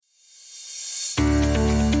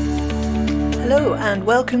Hello and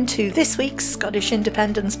welcome to this week's Scottish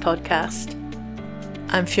Independence podcast.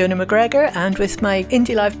 I'm Fiona McGregor, and with my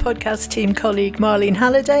Indie Live podcast team colleague Marlene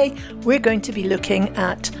Halliday, we're going to be looking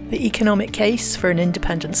at the economic case for an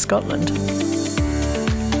independent Scotland.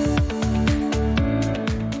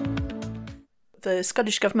 The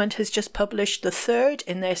Scottish Government has just published the third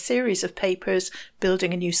in their series of papers,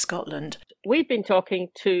 Building a New Scotland. We've been talking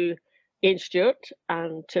to Ian Stewart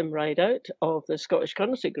and Tim Rideout of the Scottish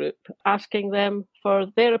Currency Group, asking them for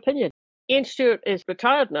their opinion. Ian Stewart is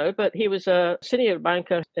retired now, but he was a senior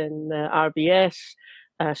banker in RBS,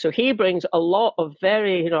 so he brings a lot of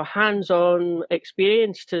very hands-on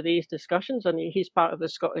experience to these discussions, and he's part of the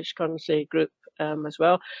Scottish Currency Group as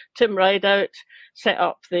well. Tim Rideout set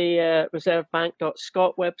up the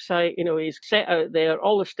reservebank.scot website. He's set out there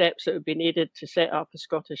all the steps that would be needed to set up a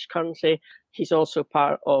Scottish currency. He's also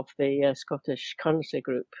part of the Scottish Currency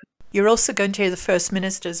Group. You're also going to hear the First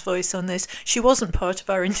Minister's voice on this. She wasn't part of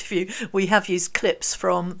our interview. We have used clips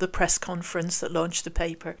from the press conference that launched the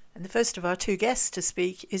paper. And the first of our two guests to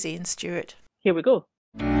speak is Ian Stewart. Here we go.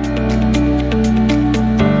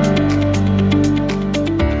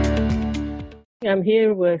 I'm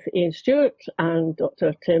here with Ian Stewart and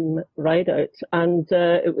Dr. Tim Rideout, and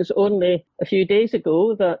it was only a few days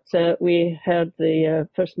ago that we heard the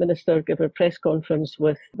First Minister give a press conference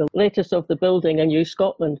with the latest of the Building a New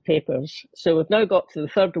Scotland papers. So we've now got to the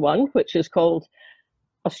third one, which is called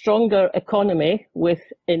A Stronger Economy with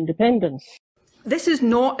Independence. This is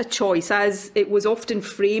not a choice, as it was often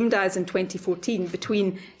framed as in 2014,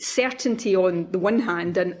 between certainty on the one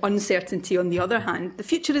hand and uncertainty on the other hand. The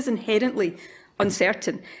future is inherently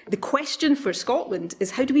uncertain. The question for Scotland is,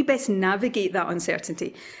 how do we best navigate that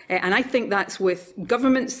uncertainty? And I think that's with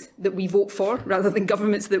governments that we vote for, rather than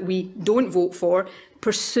governments that we don't vote for,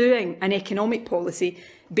 pursuing an economic policy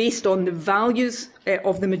based on the values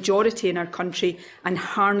of the majority in our country and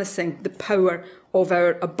harnessing the power of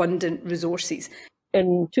our abundant resources.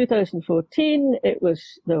 In 2014, it was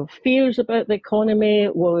the fears about the economy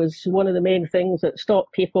was one of the main things that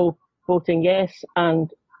stopped people voting yes, and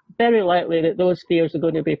very likely that those fears are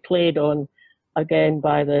going to be played on again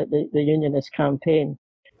by the Unionist campaign.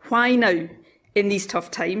 Why now, in these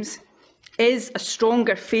tough times? Is a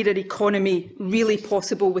stronger, fairer economy really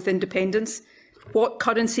possible with independence? What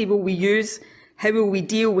currency will we use? How will we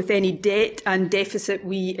deal with any debt and deficit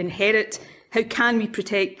we inherit? How can we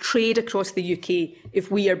protect trade across the UK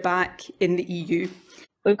if we are back in the EU?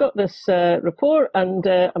 We've got this report, and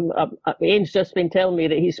Ian's just been telling me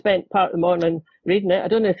that he spent part of the morning reading it. I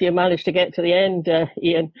don't know if you managed to get to the end,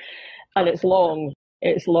 Ian, and it's long.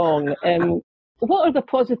 It's long. What are the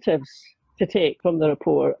positives to take from the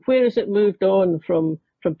report? Where has it moved on from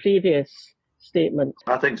previous statements?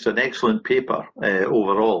 I think it's an excellent paper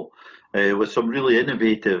overall, with some really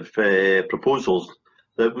innovative proposals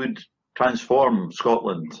that would transform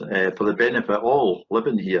Scotland for the benefit of all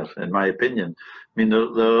living here, in my opinion. I mean,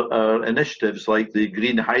 there are initiatives like the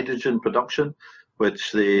green hydrogen production,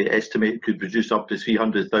 which they estimate could produce up to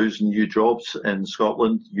 300,000 new jobs in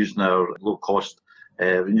Scotland using our low-cost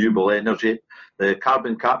renewable energy. The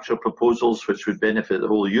carbon capture proposals, which would benefit the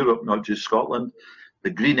whole of Europe, not just Scotland. The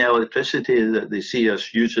green electricity that they see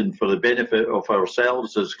us using for the benefit of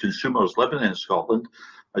ourselves as consumers living in Scotland.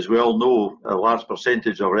 As we all know, a large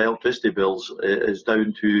percentage of our electricity bills is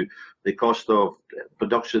down to the cost of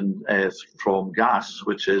production from gas,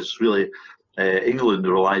 which is really England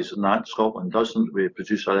relies on that. Scotland doesn't. We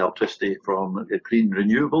produce our electricity from green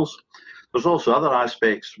renewables. There's also other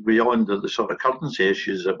aspects beyond the sort of currency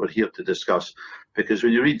issues that we're here to discuss, because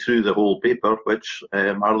when you read through the whole paper, which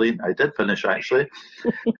Marlene, I did finish actually,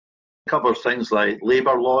 covers things like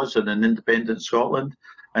labour laws in an independent Scotland,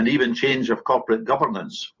 and even change of corporate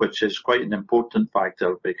governance, which is quite an important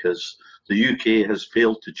factor because the UK has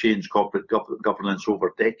failed to change corporate governance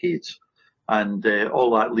over decades. And all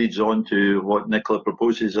that leads on to what Nicola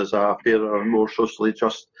proposes as a fairer and more socially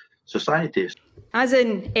just society. As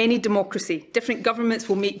in any democracy, different governments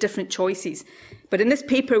will make different choices. But in this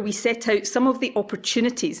paper, we set out some of the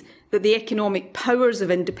opportunities that the economic powers of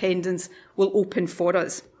independence will open for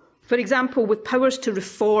us. For example, with powers to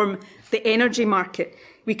reform the energy market,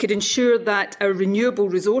 we could ensure that our renewable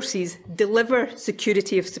resources deliver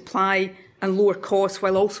security of supply and lower costs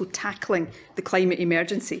while also tackling the climate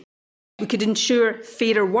emergency. We could ensure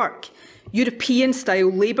fairer work,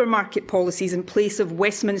 European-style labour market policies in place of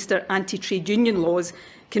Westminster anti-trade union laws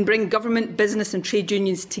can bring government, business and trade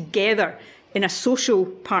unions together in a social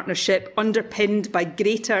partnership underpinned by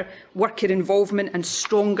greater worker involvement and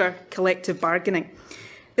stronger collective bargaining.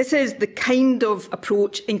 This is the kind of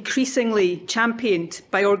approach increasingly championed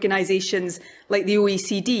by organisations like the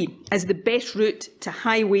OECD as the best route to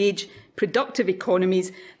high-wage, productive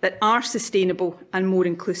economies that are sustainable and more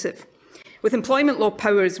inclusive. With employment law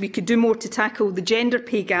powers, we could do more to tackle the gender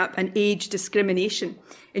pay gap and age discrimination,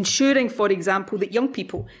 ensuring, for example, that young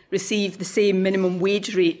people receive the same minimum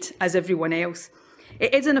wage rate as everyone else.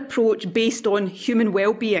 It is an approach based on human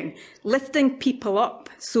well-being, lifting people up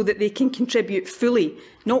so that they can contribute fully,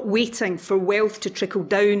 not waiting for wealth to trickle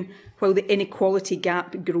down while the inequality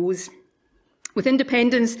gap grows. With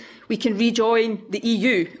independence, we can rejoin the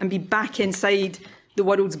EU and be back inside the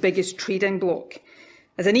world's biggest trading bloc.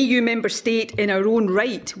 As an EU member state in our own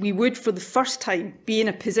right, we would for the first time be in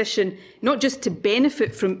a position not just to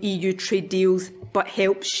benefit from EU trade deals, but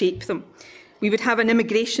help shape them. We would have an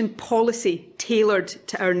immigration policy tailored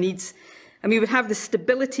to our needs, and we would have the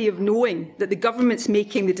stability of knowing that the governments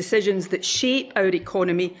making the decisions that shape our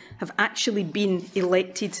economy have actually been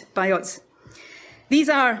elected by us. These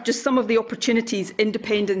are just some of the opportunities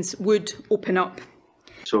independence would open up.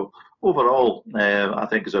 So overall, I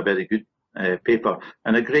think it's a very good paper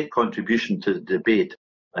and a great contribution to the debate.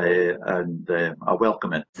 And I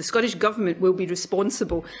welcome it. The Scottish Government will be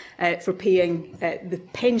responsible for paying the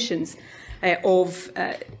pensions of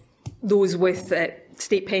those with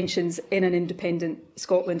state pensions in an independent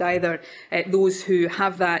Scotland, either those who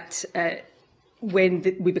have that when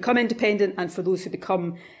we become independent and for those who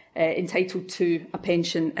become entitled to a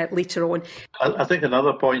pension later on. I think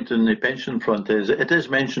another point in the pension front is it is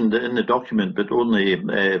mentioned in the document, but only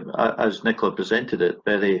as Nicola presented it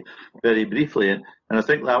very, very briefly. And I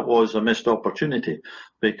think that was a missed opportunity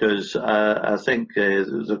because I think there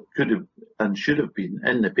could have and should have been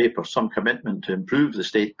in the paper some commitment to improve the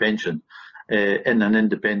state pension in an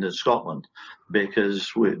independent Scotland,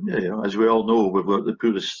 because as we all know, we've got the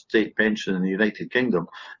poorest state pension in the United Kingdom,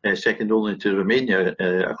 second only to Romania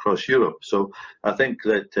across Europe. So I think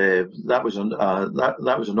that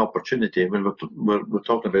that was an opportunity. When we're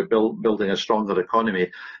talking about building a stronger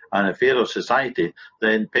economy and a fairer society,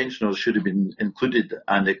 then pensioners should have been included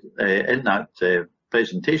and in that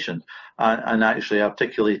presentation and actually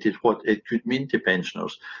articulated what it could mean to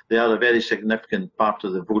pensioners. They are a very significant part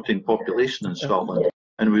of the voting population in Scotland,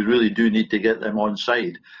 and we really do need to get them on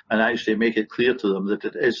side and actually make it clear to them that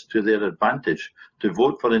it is to their advantage to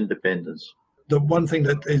vote for independence. The one thing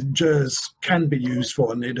that GERS can be used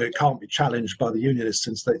for, and it can't be challenged by the unionists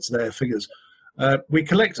since it's their figures. We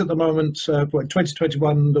collect at the moment, in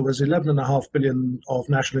 2021, there was 11.5 billion of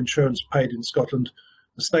national insurance paid in Scotland.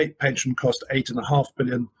 The state pension cost 8.5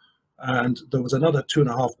 billion, and there was another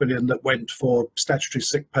 2.5 billion that went for statutory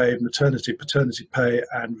sick pay, maternity, paternity pay,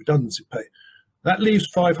 and redundancy pay. That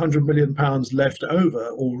leaves £500 million left over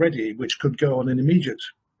already, which could go on an immediate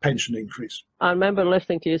pension increase. I remember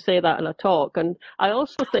listening to you say that in a talk, and I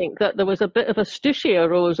also think that there was a bit of a stooshy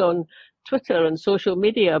arose on Twitter and social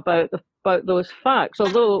media about those facts.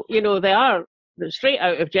 Although they're straight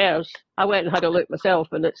out of GERS. I went and had a look myself,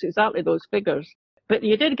 and it's exactly those figures. But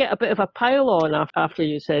you did get a bit of a pile on after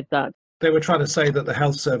you said that. They were trying to say that the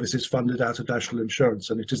health service is funded out of national insurance,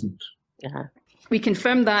 and it isn't. Yeah. We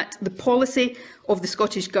confirm that the policy of the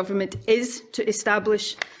Scottish Government is to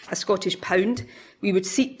establish a Scottish pound. We would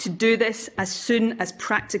seek to do this as soon as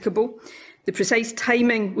practicable. The precise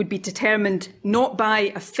timing would be determined not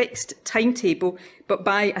by a fixed timetable, but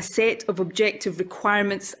by a set of objective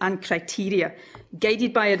requirements and criteria,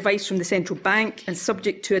 guided by advice from the Central Bank and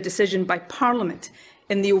subject to a decision by Parliament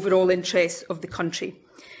in the overall interests of the country.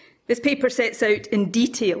 This paper sets out in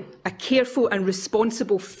detail a careful and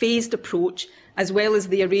responsible phased approach, as well as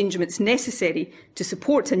the arrangements necessary to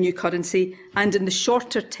support a new currency and, in the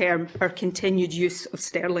shorter term, our continued use of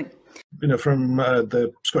sterling. From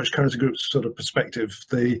the Scottish Currency Group's sort of perspective,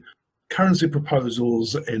 the currency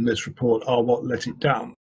proposals in this report are what let it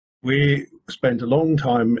down. We spent a long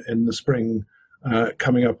time in the spring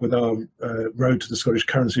coming up with our Road to the Scottish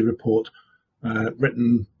Currency report,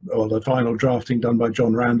 written, or the final drafting done by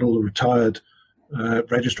John Randall, the retired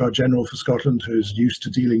Registrar General for Scotland, who's used to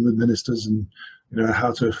dealing with ministers and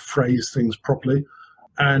how to phrase things properly,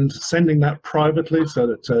 and sending that privately so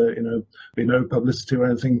that be no publicity or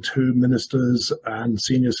anything to ministers and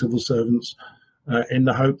senior civil servants, in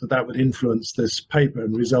the hope that that would influence this paper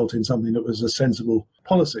and result in something that was a sensible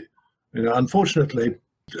policy. Unfortunately,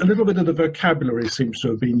 a little bit of the vocabulary seems to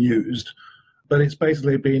have been used, but it's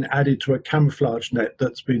basically been added to a camouflage net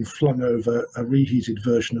that's been flung over a reheated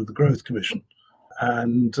version of the Growth Commission.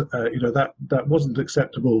 And that wasn't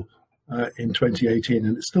acceptable in 2018,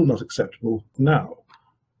 and it's still not acceptable now.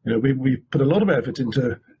 We put a lot of effort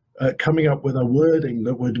into coming up with a wording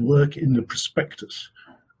that would work in the prospectus,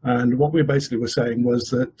 And what we basically were saying was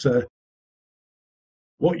that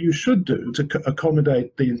what you should do to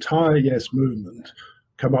accommodate the entire yes movement,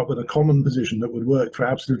 come up with a common position that would work for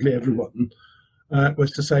absolutely everyone,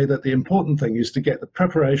 was to say that the important thing is to get the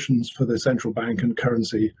preparations for the central bank and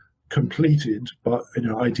currency completed, but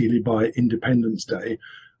ideally by Independence Day.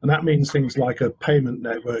 And that means things like a payment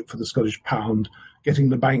network for the Scottish pound, getting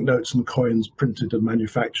the banknotes and coins printed and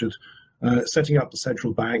manufactured, setting up the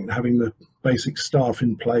central bank, having the basic staff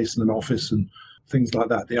in place and an office and things like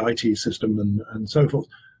that, the IT system and so forth,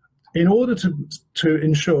 in order to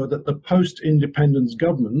ensure that the post-independence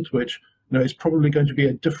government, which is probably going to be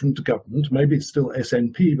a different government, maybe it's still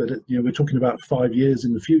SNP, but we're talking about 5 years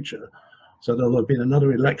in the future, so there'll have been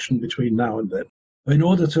another election between now and then, in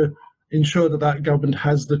order to ensure that that government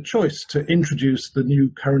has the choice to introduce the new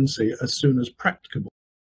currency as soon as practicable.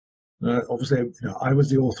 Obviously, I was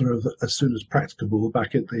the author of As Soon as Practicable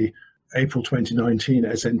back at the April 2019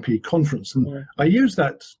 SNP conference, and I use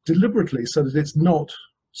that deliberately so that it's not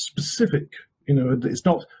specific. It's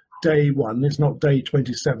not day 1, it's not day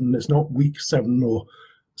 27, it's not week 7 or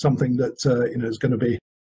something that is going to be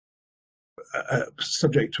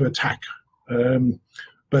subject to attack.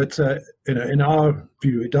 But in our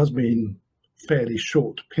view, it does mean fairly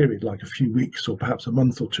short period, like a few weeks or perhaps a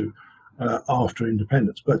month or two after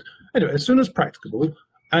independence. But anyway, as soon as practicable,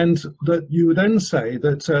 and that you would then say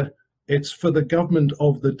that it's for the government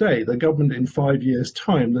of the day, the government in 5 years'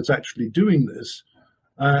 time that's actually doing this,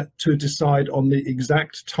 to decide on the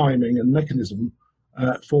exact timing and mechanism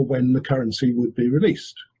for when the currency would be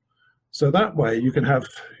released. So that way you can have,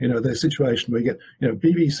 the situation where you get,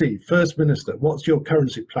 BBC, First Minister, what's your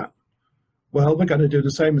currency plan? Well, we're going to do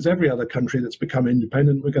the same as every other country that's become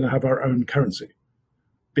independent. We're going to have our own currency.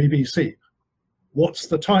 BBC, what's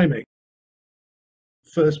the timing?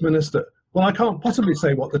 First Minister, well, I can't possibly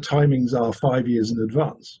say what the timings are 5 years in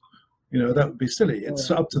advance. That would be silly.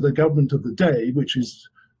 It's up to the government of the day, which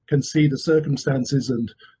can see the circumstances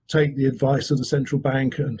and take the advice of the central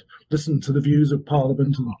bank and listen to the views of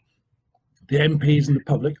Parliament and the MPs and the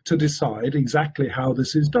public to decide exactly how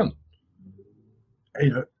this is done.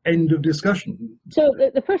 End of discussion. So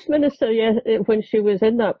the First Minister, when she was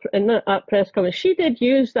in that press conference, she did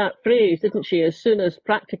use that phrase, didn't she, as soon as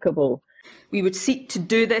practicable? We would seek to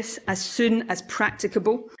do this as soon as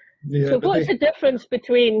practicable. Yeah, so what's the difference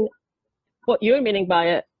between what you're meaning by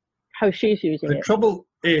it, how she's using it? The trouble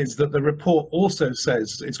is that the report also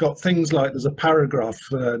says, it's got things like, there's a paragraph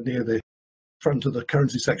near the front of the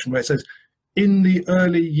currency section where it says, in the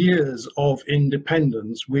early years of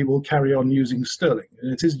independence, we will carry on using sterling.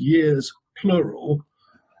 And it is years plural,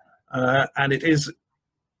 and it is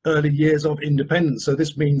early years of independence. So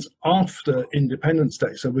this means after Independence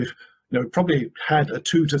Day. So we've probably had a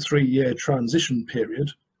 2 to 3 year transition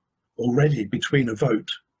period already between a vote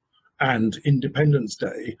and Independence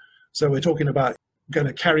Day. So we're talking about going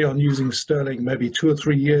to carry on using sterling maybe 2 or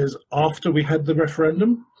 3 years after we had the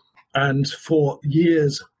referendum, and for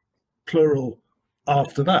years plural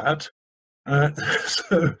after that.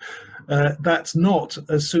 So that's not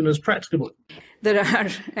as soon as practicable. There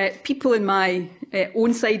are people in my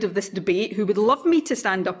own side of this debate who would love me to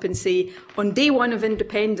stand up and say, on day 1 of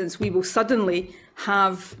independence, we will suddenly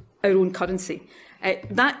have our own currency.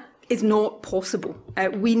 That is not possible.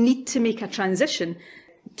 We need to make a transition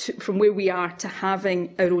from where we are to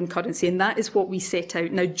having our own currency, and that is what we set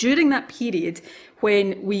out. Now, during that period,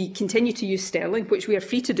 when we continue to use sterling, which we are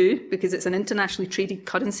free to do because it's an internationally traded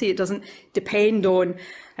currency, it doesn't depend on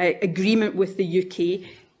agreement with the UK,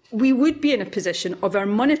 we would be in a position of our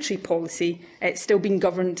monetary policy still being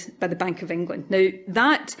governed by the Bank of England. Now,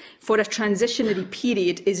 that, for a transitionary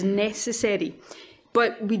period, is necessary.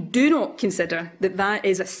 But we do not consider that that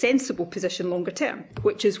is a sensible position longer term,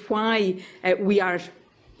 which is why we are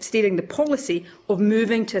steering the policy of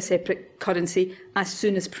moving to a separate currency as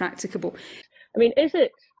soon as practicable. I mean, is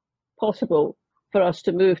it possible for us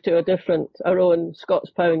to move to our own Scots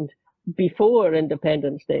pound before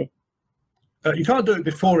Independence Day? You can't do it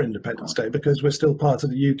before Independence Day because we're still part of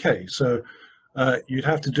the UK. So you'd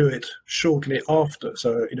have to do it shortly after.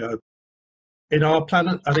 So, in our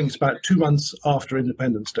planet, I think it's about 2 months after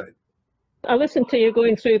Independence Day. I listened to you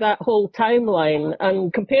going through that whole timeline,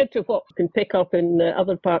 and compared to what you can pick up in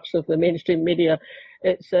other parts of the mainstream media,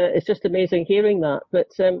 it's just amazing hearing that. But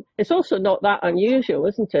it's also not that unusual,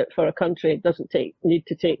 isn't it, for a country? It doesn't need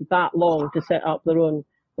to take that long to set up their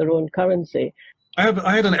own currency.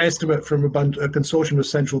 I had an estimate from a consortium of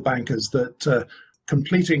central bankers that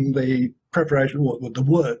completing the preparation, the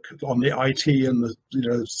work on the IT and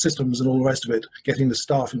the systems and all the rest of it, getting the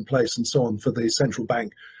staff in place and so on for the central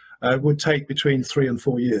bank, would take between 3 and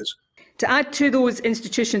 4 years. To add to those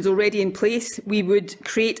institutions already in place, we would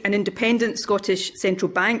create an independent Scottish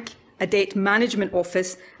Central Bank, a debt management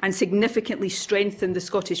office, and significantly strengthen the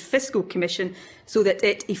Scottish Fiscal Commission so that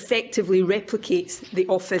it effectively replicates the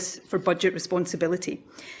Office for Budget Responsibility.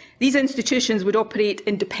 These institutions would operate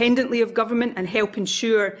independently of government and help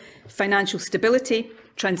ensure financial stability,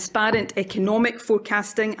 transparent economic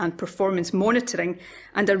forecasting and performance monitoring,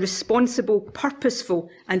 and a responsible,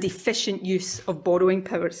 purposeful and efficient use of borrowing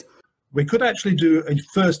powers. We could actually do a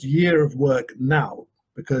first year of work now,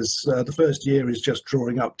 because the first year is just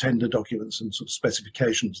drawing up tender documents and sort of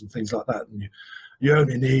specifications and things like that. And you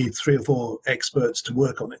only need 3 or 4 experts to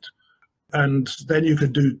work on it. And then you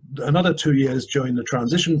could do another 2 years during the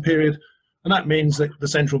transition period. And that means that the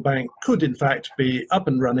central bank could, in fact, be up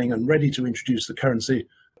and running and ready to introduce the currency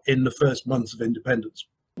in the first months of independence.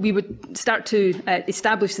 We would start to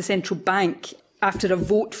establish the central bank after a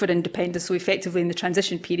vote for independence, so effectively in the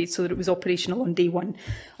transition period, so that it was operational on day one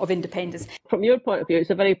of independence. From your point of view, it's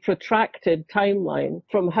a very protracted timeline.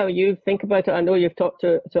 From how you think about it, I know you've talked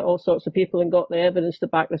to all sorts of people and got the evidence to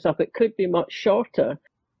back this up. It could be much shorter.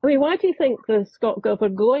 I mean, why do you think the Scot Gov are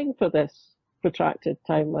going for this protracted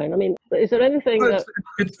timeline? I mean, is there anything that...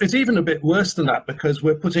 It's even a bit worse than that, because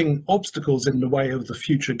we're putting obstacles in the way of the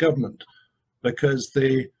future government, because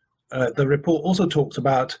the report also talks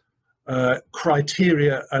about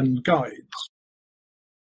criteria and guides,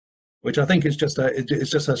 which I think is just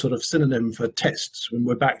a sort of synonym for tests. When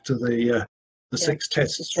we're back to the 6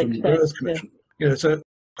 tests from the Earth Commission, so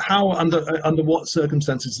how under what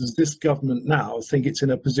circumstances does this government now think it's in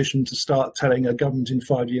a position to start telling a government in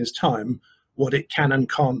 5 years' time what it can and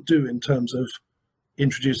can't do in terms of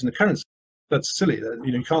introducing the currency? That's silly.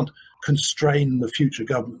 You can't constrain the future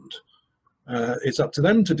government. It's up to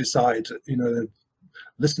them to decide.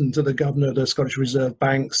 Listen to the governor of the Scottish Reserve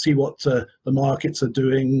Bank, see what the markets are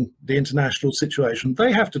doing, the international situation.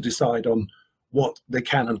 They have to decide on what they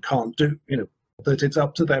can and can't do. That it's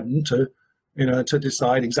up to them to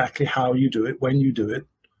decide exactly how you do it, when you do it.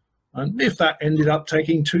 And if that ended up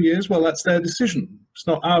taking 2 years, well, that's their decision. It's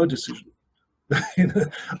not our decision.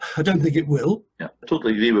 I don't think it will. Yeah, I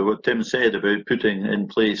totally agree with what Tim said about putting in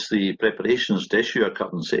place the preparations to issue a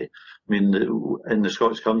currency. I mean, in the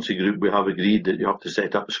Scottish Currency Group, we have agreed that you have to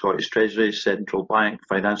set up a Scottish Treasury, Central Bank,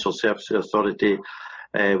 Financial Services Authority.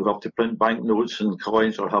 We have to print banknotes and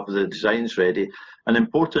coins or have the designs ready. And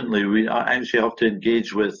importantly, we actually have to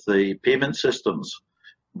engage with the payment systems,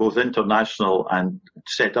 both international, and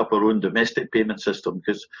set up our own domestic payment system,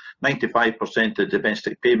 because 95% of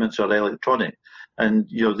domestic payments are electronic. And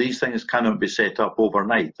these things cannot be set up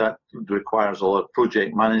overnight. That requires a lot of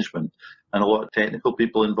project management and a lot of technical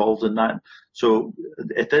people involved in that. So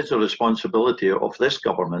it is a responsibility of this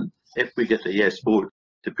government, if we get a yes vote,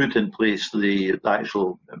 to put in place the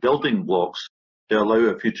actual building blocks to allow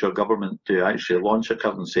a future government to actually launch a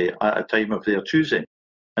currency at a time of their choosing.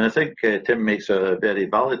 And I think Tim makes a very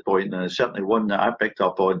valid point, and it's certainly one that I picked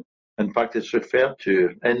up on. In fact, it's referred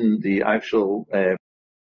to in the actual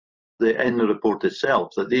in the report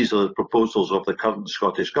itself, that these are the proposals of the current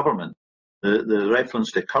Scottish Government. The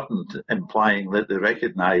reference to current implying that they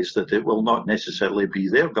recognise that it will not necessarily be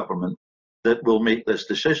their government that will make this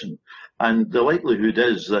decision. And the likelihood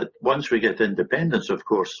is that once we get independence, of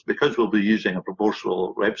course, because we'll be using a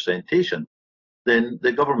proportional representation, then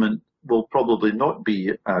the government will probably not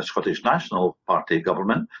be a Scottish National Party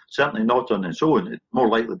government, certainly not on its own. It's more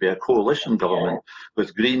likely to be a coalition government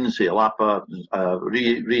with Greens, the LAPA,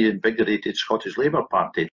 reinvigorated Scottish Labour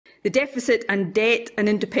Party. The deficit and debt an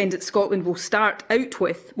independent Scotland will start out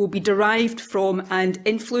with will be derived from and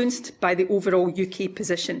influenced by the overall UK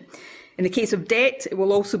position. In the case of debt, it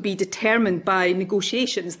will also be determined by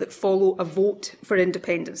negotiations that follow a vote for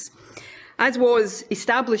independence. As was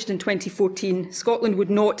established in 2014, Scotland would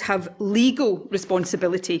not have legal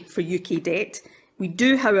responsibility for UK debt. We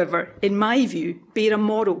do, however, in my view, bear a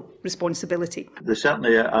moral responsibility.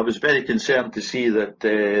 Certainly, I was very concerned to see that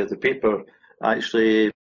the paper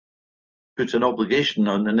actually puts an obligation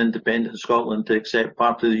on an independent Scotland to accept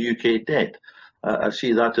part of the UK debt. I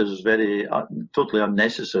see that as very totally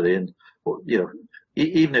unnecessary, and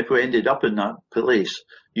even if we ended up in that place,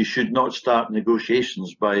 you should not start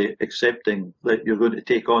negotiations by accepting that you're going to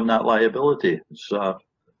take on that liability. It's a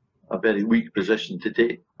very weak position to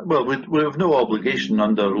take. Well, we have no obligation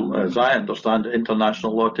under, as I understand it,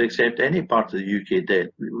 international law to accept any part of the UK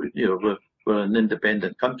debt. We're an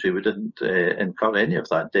independent country. We didn't incur any of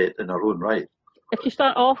that debt in our own right. If you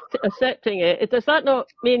start off accepting it, does that not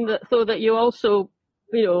mean that so that you also,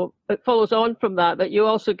 it follows on from that you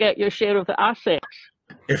also get your share of the assets?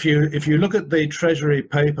 If you look at the Treasury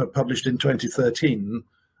paper published in 2013,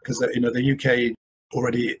 because the UK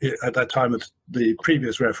already at that time of the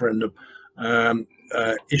previous referendum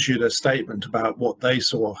issued a statement about what they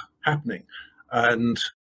saw happening. And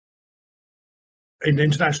in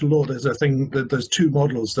international law, there's there's two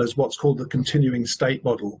models. There's what's called the continuing state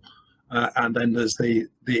model, and then there's the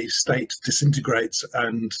state disintegrates,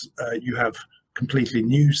 and you have completely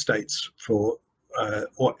new states for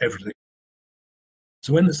everything.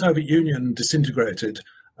 So when the Soviet Union disintegrated,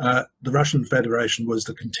 the Russian Federation was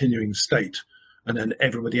the continuing state, and then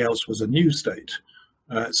everybody else was a new state.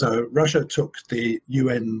 So Russia took the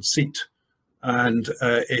UN seat, and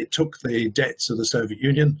it took the debts of the Soviet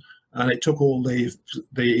Union, and it took all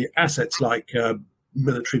the assets like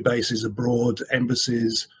military bases abroad,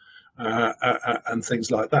 embassies, and things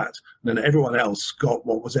like that. And then everyone else got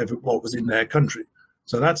what was in their country.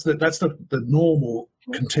 So that's the normal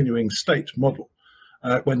continuing state model.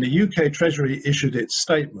 When the UK Treasury issued its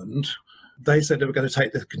statement, they said they were going to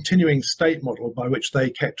take the continuing state model by which they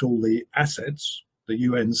kept all the assets, the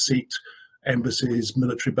UN seat, embassies,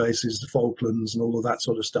 military bases, the Falklands, and all of that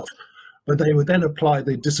sort of stuff. But they would then apply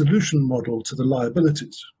the dissolution model to the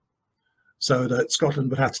liabilities, so that Scotland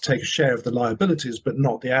would have to take a share of the liabilities, but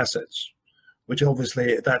not the assets, which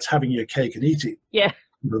obviously that's having your cake and eating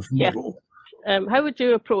model. How would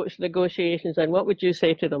you approach negotiations, and what would you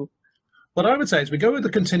say to them? What I would say is we go with the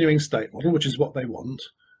continuing state model, which is what they want.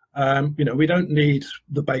 We don't need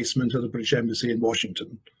the basement of the British Embassy in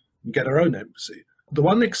Washington and get our own embassy. The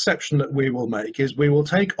one exception that we will make is we will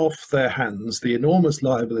take off their hands the enormous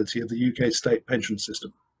liability of the UK state pension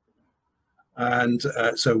system. And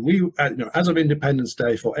so we, as of Independence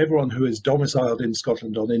Day, for everyone who is domiciled in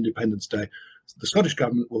Scotland on Independence Day, the Scottish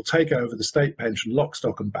Government will take over the state pension lock,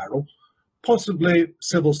 stock and barrel, possibly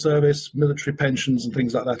civil service, military pensions and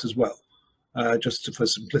things like that as well, just for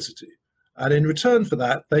simplicity. And in return for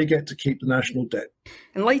that, they get to keep the national debt.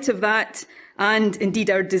 In light of that, and indeed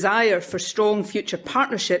our desire for strong future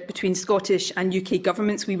partnership between Scottish and UK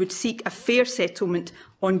governments, we would seek a fair settlement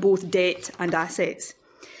on both debt and assets.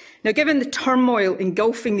 Now, given the turmoil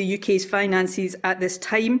engulfing the UK's finances at this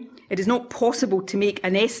time, it is not possible to make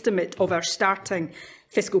an estimate of our starting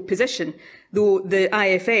fiscal position, though the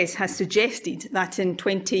IFS has suggested that in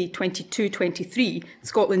 2022-23,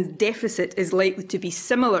 Scotland's deficit is likely to be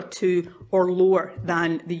similar to or lower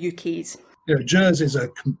than the UK's. GERS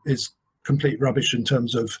is complete rubbish in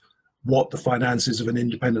terms of what the finances of an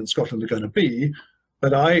independent Scotland are going to be,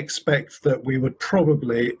 but I expect that we would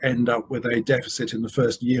probably end up with a deficit in the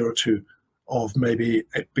first year or two of maybe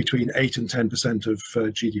between 8 and 10% of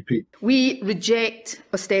GDP. We reject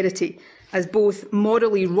austerity as both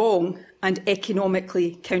morally wrong and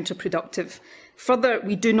economically counterproductive. Further,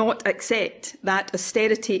 we do not accept that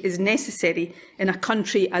austerity is necessary in a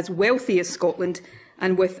country as wealthy as Scotland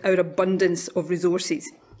and with our abundance of resources.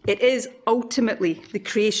 It is ultimately the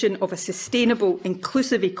creation of a sustainable,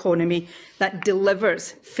 inclusive economy that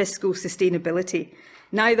delivers fiscal sustainability.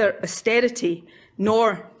 Neither austerity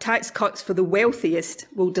nor tax cuts for the wealthiest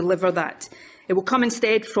will deliver that. It will come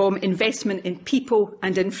instead from investment in people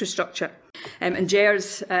and infrastructure. And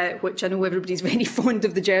GERS, which I know everybody's very fond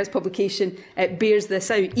of the GERS publication, bears this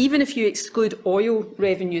out. Even if you exclude oil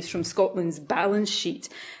revenues from Scotland's balance sheet,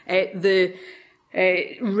 the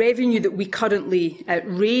revenue that we currently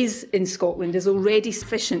raise in Scotland is already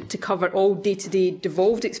sufficient to cover all day-to-day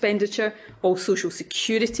devolved expenditure, all social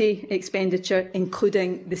security expenditure,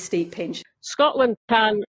 including the state pension. Scotland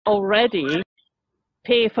can already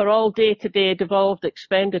pay for all day-to-day devolved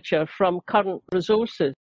expenditure from current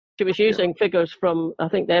resources. She was using figures from, I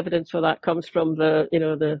think the evidence for that comes from the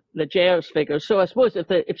GERS figures. So I suppose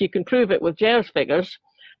if you can prove it with GERS figures,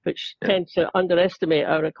 which tends to underestimate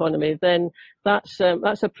our economy, then that's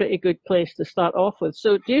a pretty good place to start off with.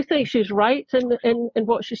 So do you think she's right in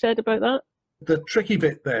what she said about that? The tricky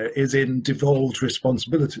bit there is in devolved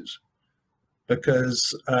responsibilities,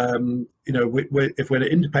 because if we're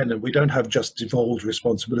independent, we don't have just devolved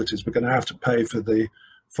responsibilities. We're going to have to pay for the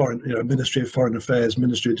Ministry of Foreign Affairs,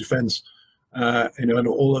 Ministry of Defence, and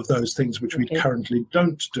all of those things which we currently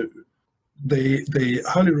don't do. The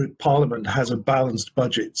Holyrood Parliament has a balanced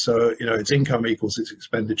budget, so its income equals its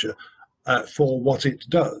expenditure for what it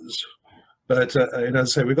does. But as I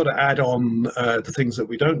say, we've got to add on the things that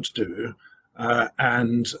we don't do,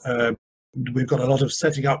 and we've got a lot of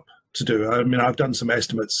setting up to do. I mean, I've done some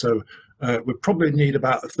estimates, so we probably need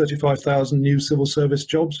about 35,000 new civil service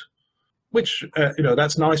jobs, which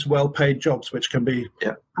that's nice, well-paid jobs, which can be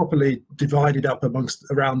properly divided up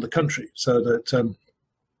around the country, so that.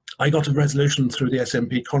 I got a resolution through the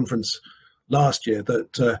SNP conference last year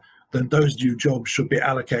that those new jobs should be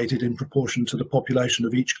allocated in proportion to the population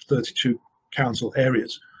of each 32 council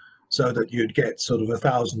areas. so that you'd get sort of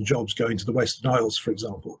 1,000 jobs going to the Western Isles, for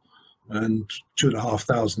example, and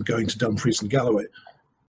 2,500 going to Dumfries and Galloway,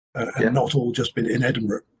 and not all just been in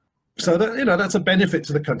Edinburgh. So that, that's a benefit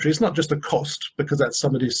to the country. It's not just a cost, because that's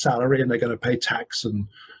somebody's salary and they're going to pay tax and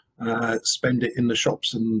spend it in the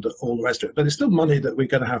shops and all the rest of it. But it's still money that we're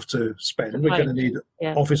going to have to spend. We're going to need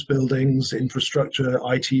office buildings, infrastructure,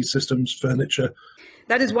 IT systems, furniture.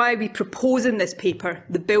 That is why we propose in this paper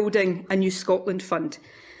the Building a New Scotland Fund.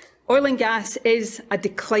 Oil and gas is a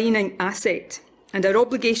declining asset, and our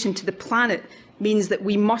obligation to the planet means that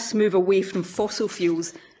we must move away from fossil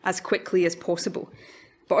fuels as quickly as possible.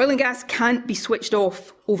 But oil and gas can't be switched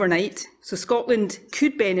off overnight, so Scotland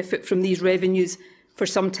could benefit from these revenues for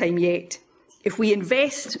some time yet. If we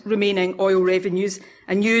invest remaining oil revenues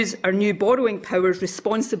and use our new borrowing powers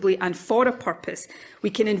responsibly and for a purpose, we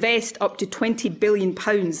can invest up to £20 billion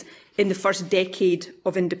in the first decade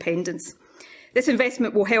of independence. This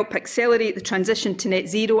investment will help accelerate the transition to net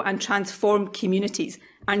zero and transform communities.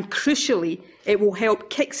 And crucially, it will help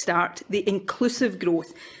kickstart the inclusive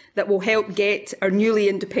growth that will help get our newly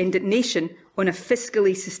independent nation on a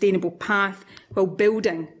fiscally sustainable path while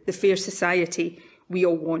building the fair society we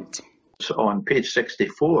all want. On page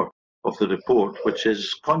 64 of the report, which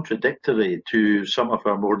is contradictory to some of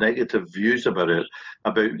our more negative views about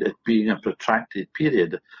it being a protracted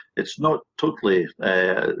period. It's not totally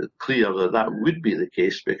clear that would be the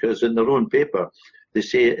case, because in their own paper they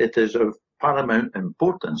say it is of paramount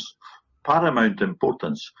importance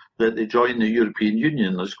that they join the European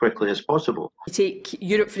Union as quickly as possible. Take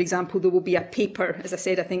Europe, for example, there will be a paper, as I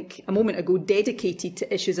said, I think a moment ago, dedicated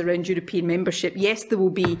to issues around European membership. Yes, there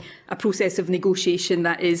will be a process of negotiation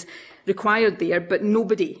that is required there, but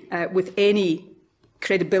nobody with any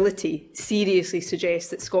credibility seriously suggests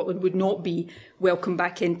that Scotland would not be welcomed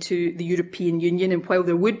back into the European Union. And while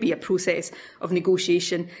there would be a process of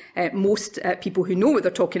negotiation, most people who know what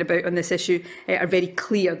they're talking about on this issue are very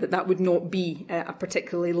clear that that would not be a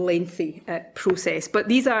particularly lengthy process. But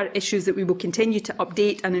these are issues that we will continue to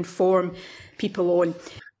update and inform people on.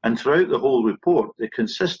 And throughout the whole report, they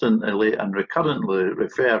consistently and recurrently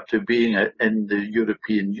refer to being in the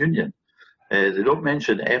European Union. They don't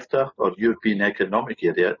mention EFTA or European Economic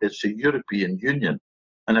Area, it's the European Union.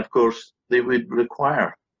 And of course, they would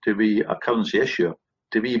require to be a currency issuer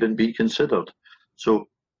to even be considered. So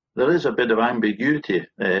there is a bit of ambiguity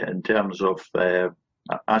in terms of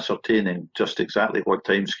ascertaining just exactly what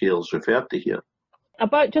timescales referred to here.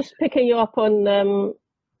 About just picking you up on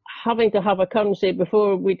having to have a currency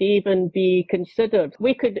before we'd even be considered.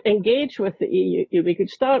 We could engage with the EU. We could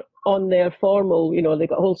start on their formal, they've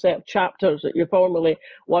got a whole set of chapters that you formally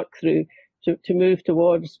work through to move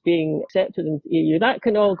towards being accepted into the EU. That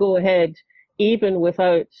can all go ahead even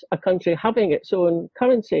without a country having its own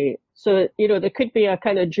currency. So, there could be a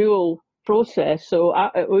kind of dual process, so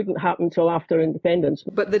it wouldn't happen until after independence.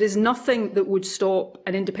 But there is nothing that would stop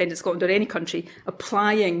an independent Scotland or any country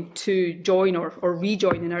applying to join or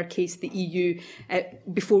rejoin, in our case, the EU,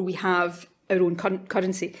 before we have our own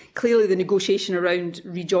currency. Clearly, the negotiation around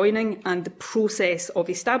rejoining and the process of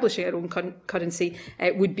establishing our own currency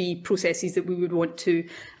would be processes that we would want to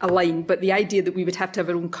align. But the idea that we would have to have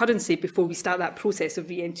our own currency before we start that process of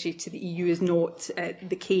re-entry to the EU is not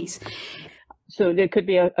the case. So there could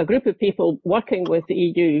be a group of people working with the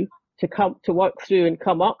EU to work through and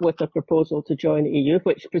come up with a proposal to join the EU,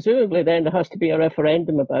 which presumably then there has to be a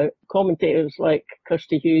referendum about. Commentators like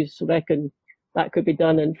Kirsty Hughes reckon that could be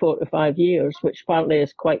done in 4 to 5 years, which apparently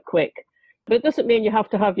is quite quick. But it doesn't mean you have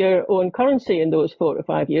to have your own currency in those 4 to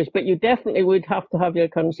 5 years, but you definitely would have to have your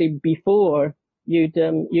currency before you'd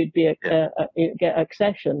get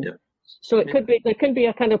accession. Yeah. So there could be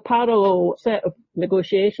a kind of parallel set of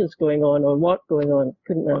negotiations going on or work going on,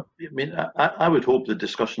 couldn't there? I mean, I would hope the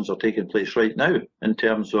discussions are taking place right now in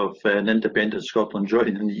terms of an independent Scotland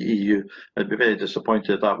joining the EU. I'd be very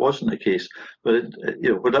disappointed if that wasn't the case. But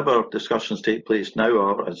whatever discussions take place now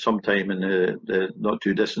or at some time in the not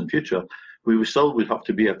too distant future, we still would have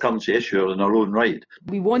to be a currency issuer in our own right.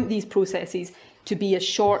 We want these processes to be as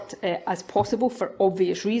short as possible for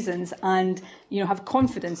obvious reasons, and have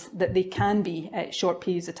confidence that they can be short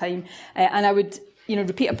periods of time. And I would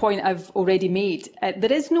repeat a point I've already made.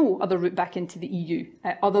 There is no other route back into the EU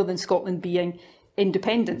other than Scotland being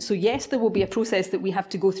independent. So yes, there will be a process that we have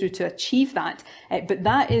to go through to achieve that, but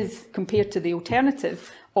that is compared to the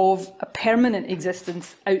alternative of a permanent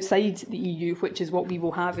existence outside the EU, which is what we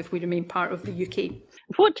will have if we remain part of the UK.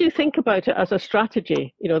 What do you think about it as a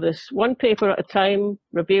strategy? This one paper at a time,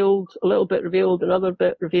 revealed, a little bit revealed, another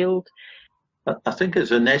bit revealed. I think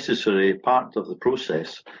it's a necessary part of the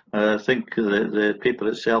process. I think the paper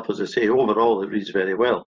itself, as I say, overall it reads very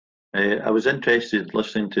well. I was interested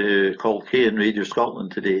listening to Call K on Radio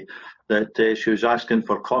Scotland today, that she was asking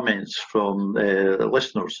for comments from the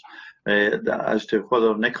listeners as to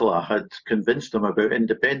whether Nicola had convinced them about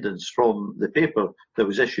independence from the paper that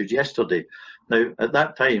was issued yesterday. Now, at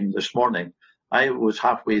that time this morning, I was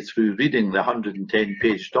halfway through reading the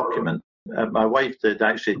 110-page document. My wife did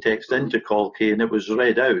actually text into Call K, and it was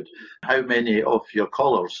read out. How many of your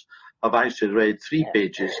callers have actually read 3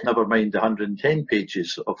 pages, never mind the 110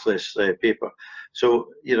 pages of this paper? So,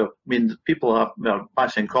 people are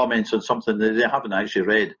passing comments on something that they haven't actually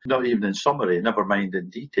read, not even in summary, never mind in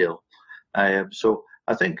detail. So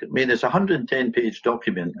I think, it's a 110-page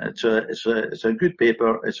document. It's a good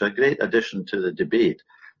paper. It's a great addition to the debate.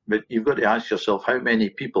 But you've got to ask yourself how many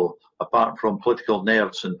people, apart from political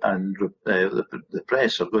nerds and the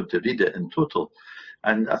press, are going to read it in total.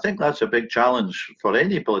 And I think that's a big challenge for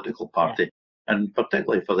any political party, and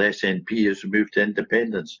particularly for the SNP as we move to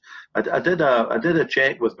independence. I did a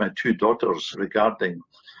check with my 2 daughters regarding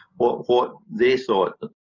what they thought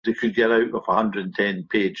they could get out of a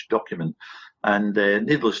 110-page document. And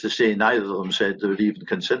needless to say, neither of them said they would even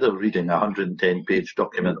consider reading a 110-page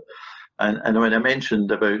document. And when I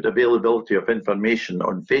mentioned about availability of information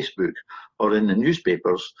on Facebook or in the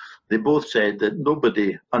newspapers, they both said that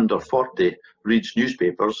nobody under 40 reads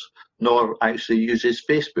newspapers nor actually uses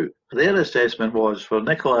Facebook. Their assessment was, for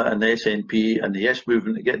Nicola and the SNP and the Yes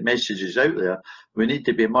Movement to get messages out there, we need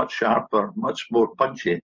to be much sharper, much more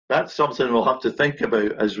punchy. That's something we'll have to think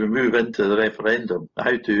about as we move into the referendum,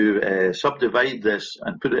 how to subdivide this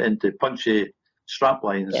and put it into punchy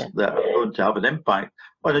straplines that are going to have an impact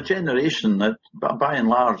on a generation that, by and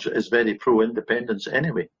large, is very pro-independence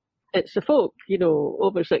anyway. It's the folk,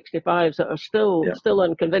 over 65s that are still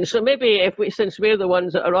unconvinced. So maybe since we're the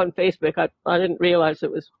ones that are on Facebook, I didn't realise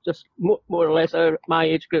it was just more or less my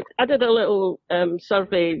age group. I did a little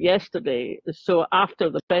survey yesterday, so after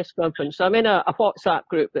the press conference. So I'm in a WhatsApp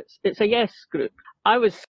group. It's a Yes group. I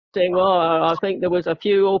was saying, I think there was a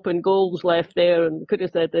few open goals left there, and could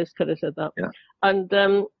have said this, could have said that. Yeah.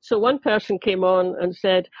 And so one person came on and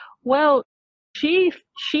said, well, she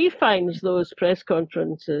finds those press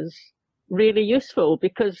conferences really useful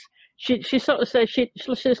because she sort of says, she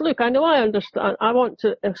says, look, I know I understand, I want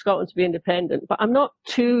Scotland to be independent, but I'm not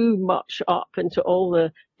too much up into all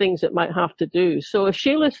the things it might have to do. So if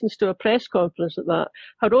she listens to a press conference like that,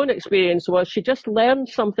 her own experience was she just learned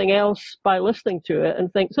something else by listening to it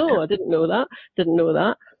and thinks, I didn't know that.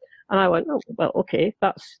 And I went, well, okay,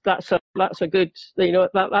 that's a good,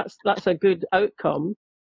 that's a good outcome.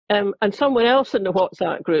 And someone else in the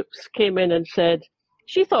WhatsApp groups came in and said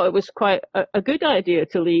she thought it was quite a good idea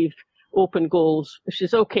to leave open goals. She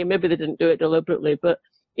says, okay, maybe they didn't do it deliberately, but,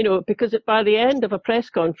 because by the end of a press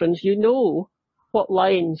conference, what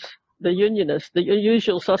lines the unionists, the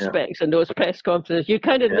usual suspects in those press conferences, you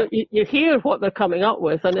kind of you hear what they're coming up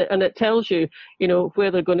with, and it tells you,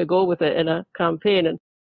 where they're going to go with it in a campaign. And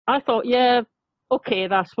I thought, okay,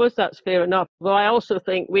 I suppose that's fair enough. Though I also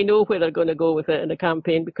think we know where they're going to go with it in the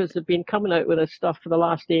campaign because they've been coming out with this stuff for the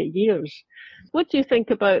last 8 years. What do you think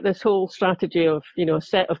about this whole strategy of, a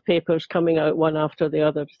set of papers coming out one after the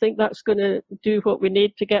other? Do you think that's going to do what we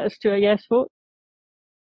need to get us to a yes vote?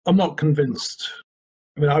 I'm not convinced.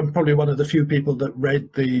 I'm probably one of the few people that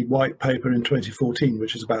read the white paper in 2014,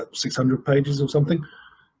 which is about 600 pages or something.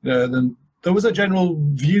 Then there was a general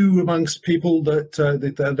view amongst people that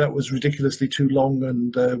that was ridiculously too long,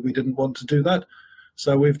 and we didn't want to do that.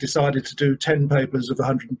 So we've decided to do 10 papers of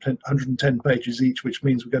 110 pages each, which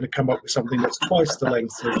means we're going to come up with something that's twice the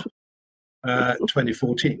length of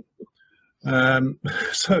 2014.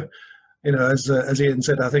 So, as Ian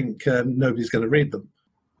said, I think nobody's going to read them.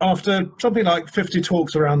 After something like 50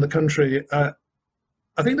 talks around the country, I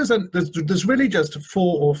think there's really just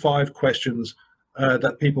 4 or 5 questions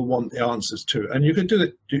that people want the answers to, and you can do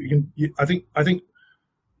it. I think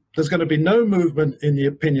there's going to be no movement in the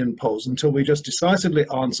opinion polls until we just decisively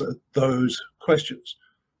answer those questions.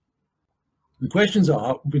 The questions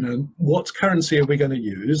are, what currency are we going to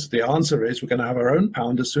use? The answer is we're going to have our own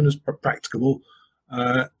pound as soon as practicable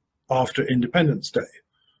after Independence Day.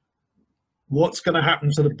 What's going to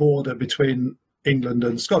happen to the border between England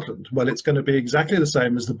and Scotland? Well, it's going to be exactly the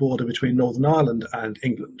same as the border between Northern Ireland and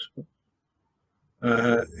England.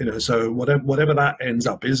 So whatever that ends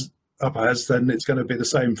up as, then it's going to be the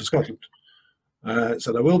same for Scotland.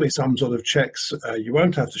 So there will be some sort of checks. You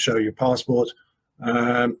won't have to show your passport,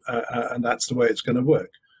 and that's the way it's going to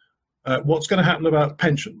work. What's going to happen about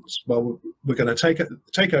pensions? Well, we're going to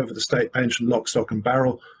take over the state pension, lock, stock, and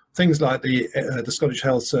barrel. Things like the Scottish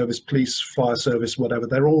Health Service, Police, Fire Service, whatever,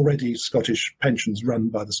 they're already Scottish pensions run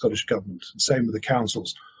by the Scottish Government. Same with the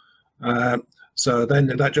councils. So then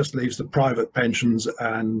that just leaves the private pensions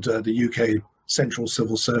and the UK Central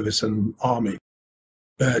Civil Service and Army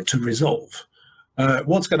to resolve.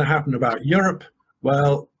 What's going to happen about Europe?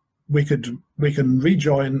 Well, we can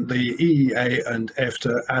rejoin the EEA and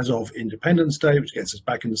EFTA as of Independence Day, which gets us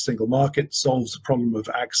back in the single market, solves the problem of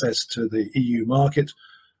access to the EU market,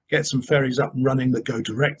 gets some ferries up and running that go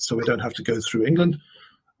direct so we don't have to go through England.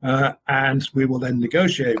 And we will then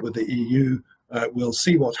negotiate with the EU. We'll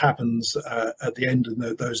see what happens at the end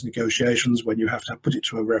of those negotiations when you have to put it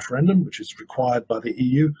to a referendum, which is required by the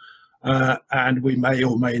EU. And we may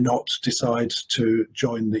or may not decide to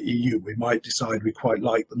join the EU. We might decide we quite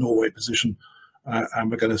like the Norway position and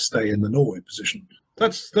we're going to stay in the Norway position.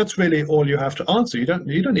 That's really all you have to answer. You don't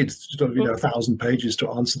need 1,000 pages to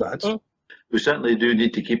answer that. We certainly do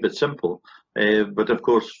need to keep it simple. But of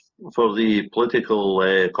course, for the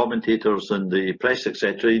political commentators and the press,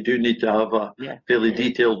 etc., you do need to have a fairly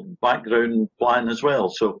detailed background plan as well.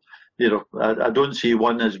 So, I don't see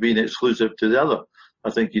one as being exclusive to the other. I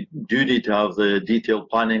think you do need to have the detailed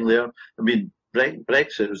planning there. I mean,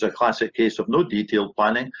 Brexit was a classic case of no detailed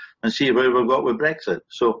planning, and see where we've got with Brexit.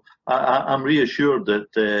 So I'm reassured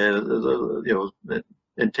that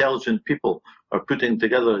intelligent people are putting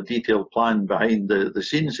together a detailed plan behind the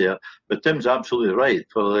scenes here. But Tim's absolutely right.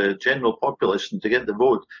 For the general population to get the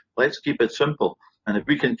vote, let's keep it simple. And if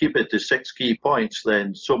we can keep it to 6 key points,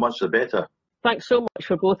 then so much the better. Thanks so much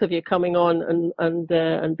for both of you coming on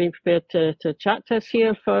and being prepared to chat to us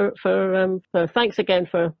here. Thanks again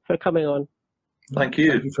for coming on. Thank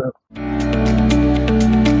you. Thank you for...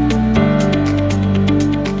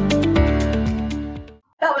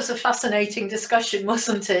 That was a fascinating discussion,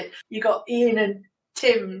 wasn't it? You got Ian and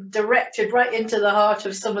Tim directed right into the heart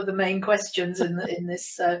of some of the main questions in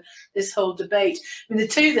this whole debate. I mean, the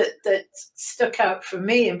two that stuck out for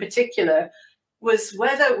me in particular was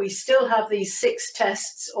whether we still have these 6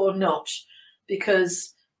 tests or not,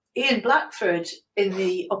 because Ian Blackford in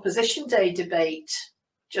the Opposition Day debate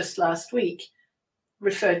just last week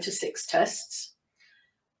referred to 6 tests.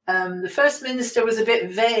 The First Minister was a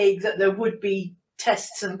bit vague that there would be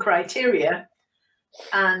tests and criteria,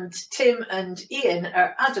 and Tim and Ian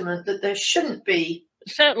are adamant that there shouldn't be.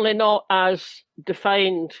 Certainly not as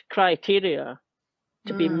defined criteria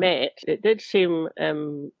to be met. It did seem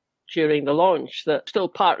during the launch that still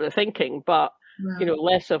part of the thinking, but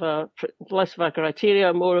less of a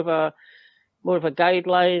criteria, more of a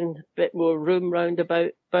guideline, a bit more room round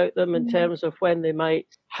about them in terms of when they might,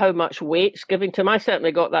 how much weight's giving to them. I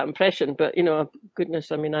certainly got that impression, but goodness,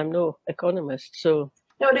 I mean, I'm no economist, so.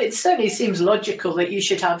 No, it certainly seems logical that you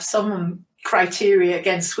should have some criteria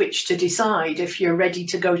against which to decide if you're ready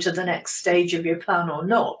to go to the next stage of your plan or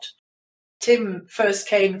not. Tim first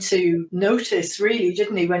came to notice, really,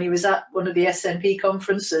 didn't he, when he was at one of the SNP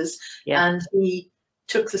conferences, and he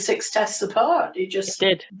took the 6 tests apart. He just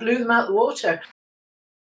blew them out the water.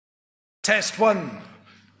 Test 1,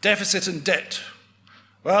 deficit and debt.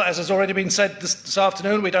 Well, as has already been said this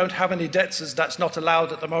afternoon, we don't have any debts, as that's not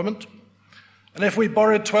allowed at the moment. And if we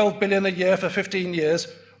borrowed 12 billion a year for 15 years,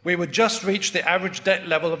 we would just reach the average debt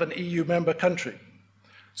level of an EU member country.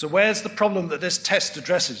 So where's the problem that this test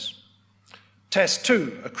addresses? Test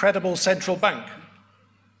 2, a credible central bank.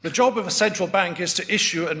 The job of a central bank is to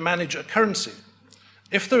issue and manage a currency.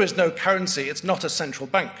 If there is no currency, it's not a central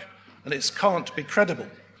bank, and it can't be credible.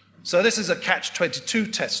 So this is a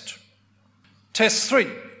catch-22 test. Test 3,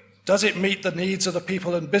 does it meet the needs of the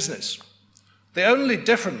people and business? The only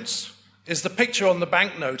difference is the picture on the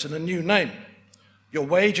banknote and a new name. Your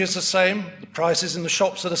wage is the same, the prices in the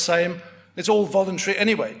shops are the same, it's all voluntary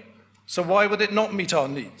anyway. So why would it not meet our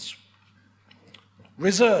needs?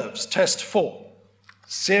 Reserves, test 4.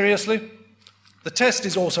 Seriously? The test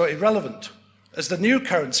is also irrelevant, as the new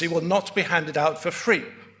currency will not be handed out for free.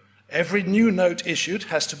 Every new note issued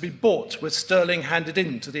has to be bought with sterling handed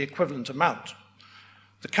in to the equivalent amount.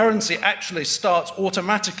 The currency actually starts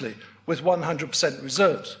automatically with 100%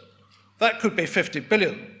 reserves. That could be 50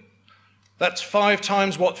 billion. That's 5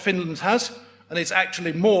 times what Finland has, and it's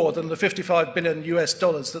actually more than the 55 billion US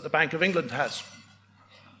dollars that the Bank of England has.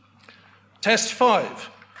 Test 5,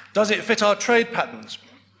 does it fit our trade patterns?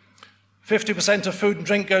 50% of food and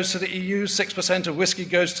drink goes to the EU, 6% of whiskey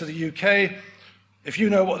goes to the UK. If you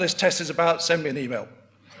know what this test is about, send me an email.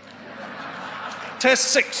 Test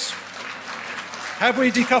 6, have we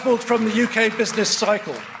decoupled from the UK business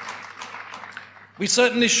cycle? We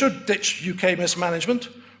certainly should ditch UK mismanagement,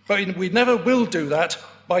 but we never will do that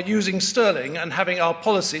by using sterling and having our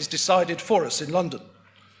policies decided for us in London.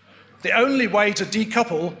 The only way to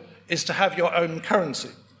decouple is to have your own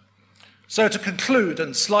currency. So to conclude,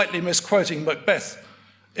 and slightly misquoting Macbeth,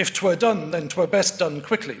 If 'twere done, then 'twere best done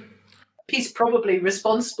quickly. He's probably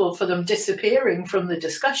responsible for them disappearing from the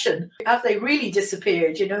discussion. Have they really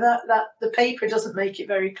disappeared? You know, that the paper doesn't make it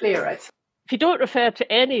very clear, I think. If you don't refer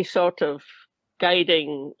to any sort of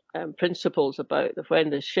guiding principles about when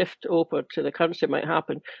the shift over to the currency might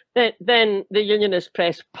happen, then the unionist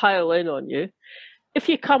press pile in on you. If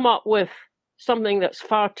you come up with something that's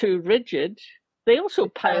far too rigid, they also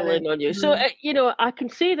pile in on you. So, I can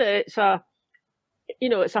see that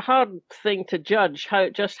it's a hard thing to judge how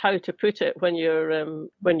to put it when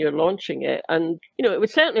you're launching it. And, it would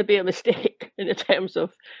certainly be a mistake in the terms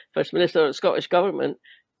of First Minister or the Scottish Government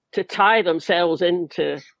to tie themselves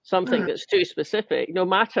into something that's too specific, no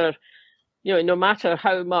matter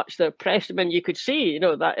how much they're pressed. I mean, you could see,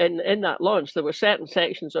 that in that launch, there were certain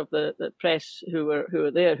sections of the press who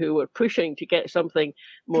were there who were pushing to get something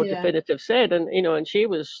more definitive said, and she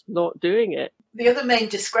was not doing it. The other main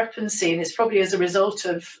discrepancy, and it's probably as a result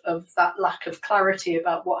of that lack of clarity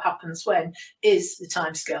about what happens when, is the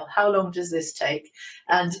timescale. How long does this take?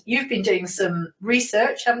 And you've been doing some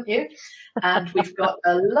research, haven't you? And we've got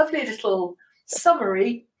a lovely little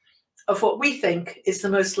summary of what we think is the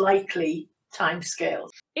most likely timescale.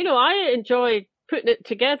 I enjoy putting it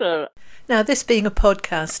together. Now, this being a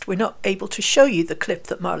podcast, we're not able to show you the clip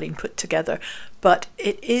that Marlene put together, but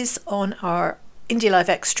it is on our Indie Live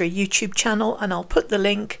Extra YouTube channel, and I'll put the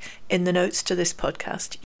link in the notes to this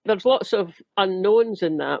podcast. There's lots of unknowns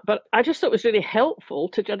in that, but I just thought it was really helpful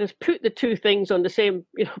to just put the two things on the same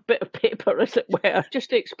bit of paper, as it were, just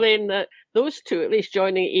to explain that those two, at least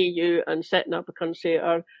joining EU and setting up a country,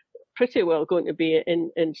 are pretty well going to be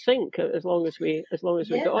in sync as long as we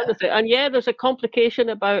get on with it. And there's a complication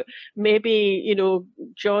about maybe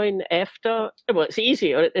join EFTA. Well, it's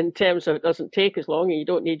easier in terms of it doesn't take as long and you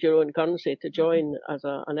don't need your own currency to join as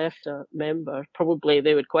an EFTA member. Probably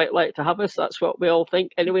they would quite like to have us. That's what we all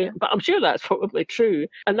think anyway. But I'm sure that's probably true.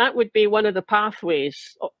 And that would be one of the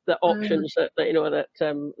pathways, the options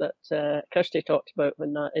that Kirsty talked about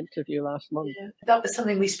in that interview last month. Yeah. That was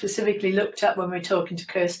something we specifically looked at when we were talking to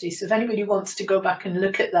Kirsty. So if anybody wants to go back and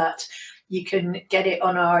look at that, you can get it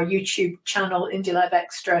on our YouTube channel, Indie Live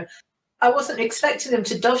Extra. I wasn't expecting them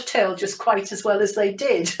to dovetail just quite as well as they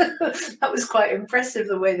did. That was quite impressive,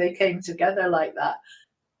 the way they came together like that.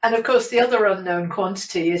 And of course, the other unknown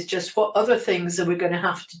quantity is just what other things are we going to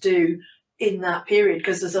have to do in that period,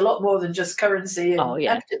 because there's a lot more than just currency and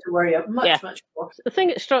EFTA to worry about, much more. The thing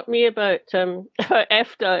that struck me about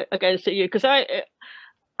EFTA against the EU, because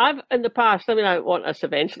I've in the past, I want us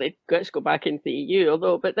eventually to go back into the EU,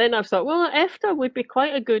 but then I've thought, well, EFTA would be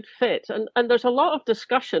quite a good fit. And there's a lot of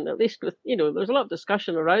discussion, at least with, there's a lot of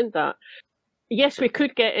discussion around that. Yes, we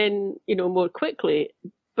could get in, more quickly,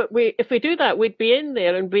 but if we do that, we'd be in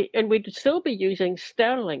there and we'd still be using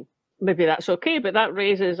sterling. Maybe that's okay, but that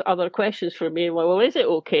raises other questions for me. Well, is it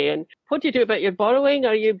okay? And what do you do about your borrowing?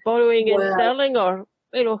 Are you borrowing in sterling or,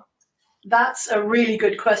 That's a really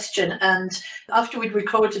good question. And after we'd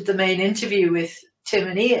recorded the main interview with Tim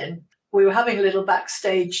and Ian, we were having a little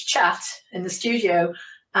backstage chat in the studio,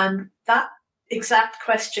 and that exact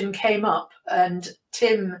question came up. And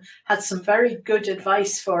Tim had some very good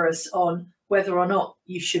advice for us on whether or not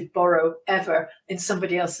you should borrow ever in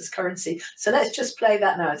somebody else's currency. So let's just play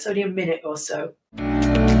that now. It's only a minute or so.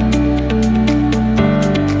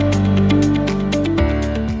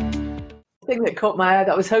 Thing that caught my eye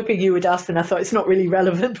that I was hoping you would ask, and I thought it's not really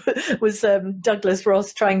relevant, but was Douglas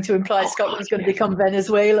Ross trying to imply Scotland's going to become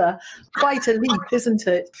Venezuela. Quite a leap, isn't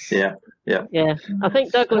it? Yeah. I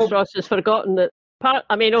think Douglas Ross has forgotten that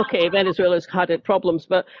Venezuela's had problems,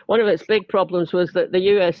 but one of its big problems was that the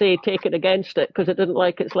USA take it against it because it didn't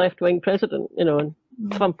like its left-wing president, and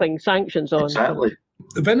thumping sanctions on. Exactly.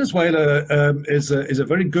 Venezuela is a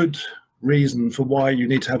very good reason for why you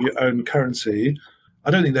need to have your own currency. I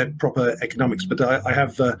don't think they're proper economics, but I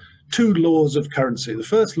have two laws of currency. The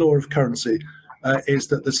first law of currency is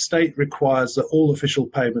that the state requires that all official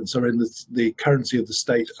payments are in the currency of the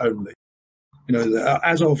state only.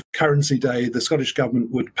 As of currency day, the Scottish government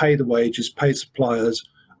would pay the wages, pay suppliers,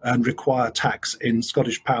 and require tax in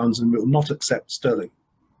Scottish pounds, and will not accept sterling.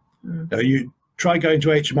 You try going to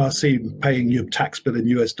HMRC and paying your tax bill in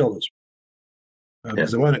US dollars,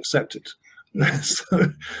 because they won't accept it.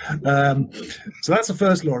 So that's the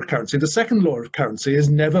first law of currency. The second law of currency is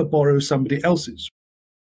never borrow somebody else's.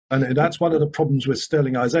 And that's one of the problems with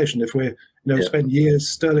sterlingization. If we spend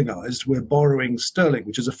years sterlingized, we're borrowing sterling,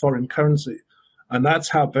 which is a foreign currency. And that's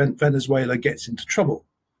how Venezuela gets into trouble,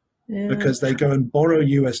 because they go and borrow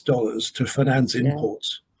US dollars to finance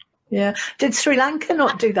imports. Yeah. Did Sri Lanka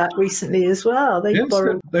not do that recently as well?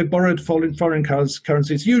 They borrowed foreign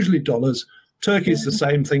currencies, usually dollars, Turkey's the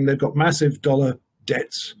same thing. They've got massive dollar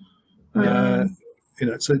debts.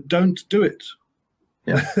 So don't do it.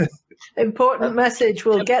 Yeah. Important message.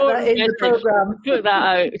 We'll get that in the programme. Put that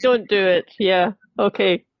out. Don't do it. Yeah.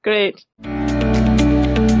 Okay, great.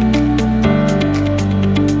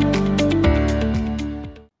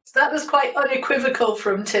 That was quite unequivocal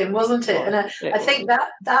from Tim, wasn't it? And I think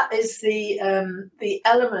that is the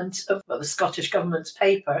element of the Scottish Government's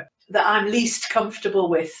paper that I'm least comfortable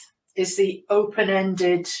with, is the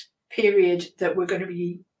open-ended period that we're going to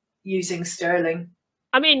be using sterling.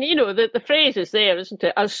 I mean, the phrase is there, isn't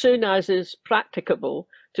it? As soon as is practicable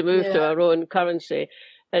to move to our own currency.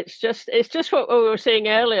 It's just what we were saying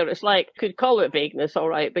earlier. It's like, could call it vagueness, all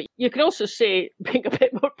right, but you could also say, being a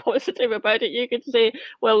bit more positive about it, you could say,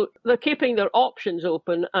 well, they're keeping their options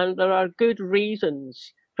open, and there are good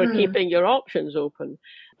reasons for keeping your options open.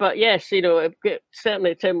 But yes,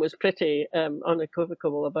 certainly Tim was pretty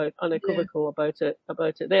unequivocal about it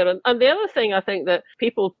there. And the other thing I think that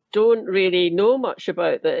people don't really know much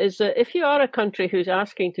about that is that if you are a country who's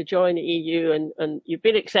asking to join the EU and you've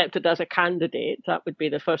been accepted as a candidate, that would be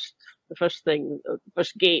the first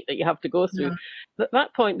gate that you have to go through. At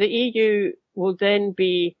that point, the EU will then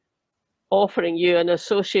be offering you an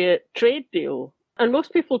associate trade deal. And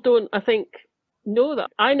most people don't, I think, know that.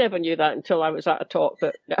 I never knew that until I was at a talk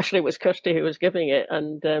that actually was Kirsty who was giving it,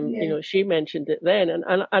 and she mentioned it then,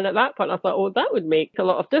 and at that point I thought, oh, that would make a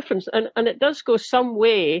lot of difference, and it does go some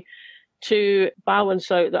way to balance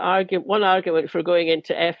out the argument. One argument for going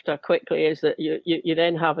into EFTA quickly is that you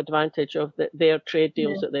then have advantage of their trade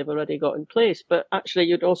deals that they've already got in place, but actually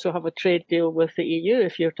you'd also have a trade deal with the EU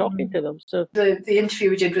if you're talking to them. So the interview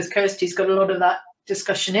we did with Kirsty's got a lot of that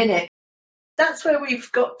discussion in it. That's where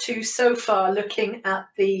we've got to so far, looking at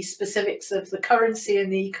the specifics of the currency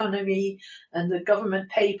and the economy and the government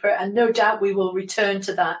paper, and no doubt we will return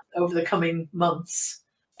to that over the coming months.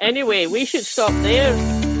 Anyway, we should stop there.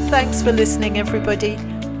 Thanks for listening, everybody.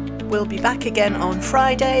 We'll be back again on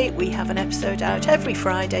Friday. We have an episode out every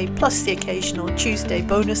Friday, plus the occasional Tuesday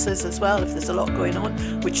bonuses as well, if there's a lot going on,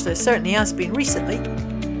 which there certainly has been recently.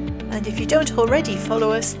 And if you don't already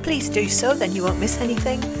follow us, please do so, then you won't miss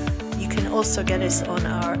anything. You can also get us on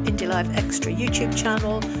our Indie Live Extra YouTube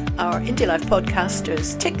channel, our Indie Live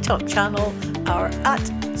Podcasters TikTok channel, our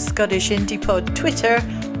 @ScottishIndiePod Twitter,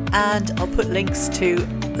 and I'll put links to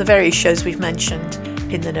the various shows we've mentioned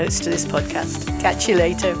in the notes to this podcast. Catch you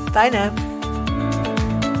later. Bye now.